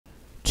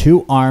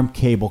2-arm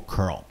cable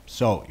curl.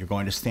 So you're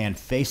going to stand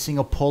facing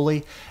a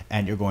pulley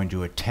and you're going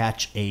to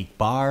attach a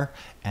bar,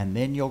 and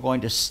then you're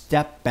going to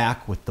step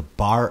back with the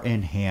bar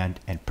in hand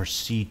and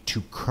proceed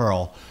to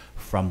curl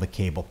from the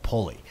cable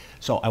pulley.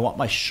 So I want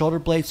my shoulder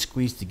blades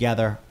squeezed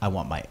together, I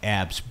want my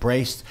abs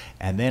braced,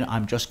 and then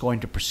I'm just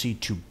going to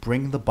proceed to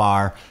bring the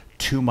bar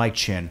to my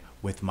chin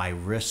with my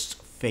wrists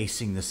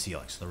facing the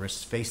ceiling. So the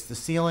wrists face the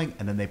ceiling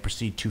and then they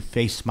proceed to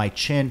face my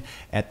chin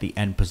at the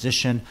end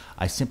position.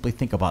 I simply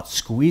think about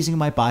squeezing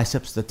my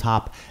biceps to the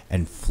top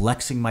and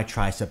flexing my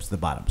triceps to the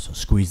bottom. So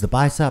squeeze the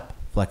bicep,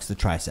 flex the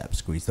tricep,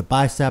 squeeze the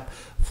bicep,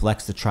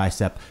 flex the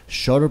tricep,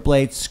 shoulder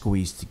blades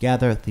squeezed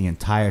together the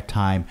entire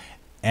time,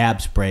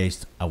 abs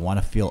braced. I want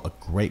to feel a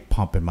great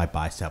pump in my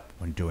bicep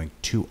when doing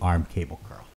 2-arm cable curl.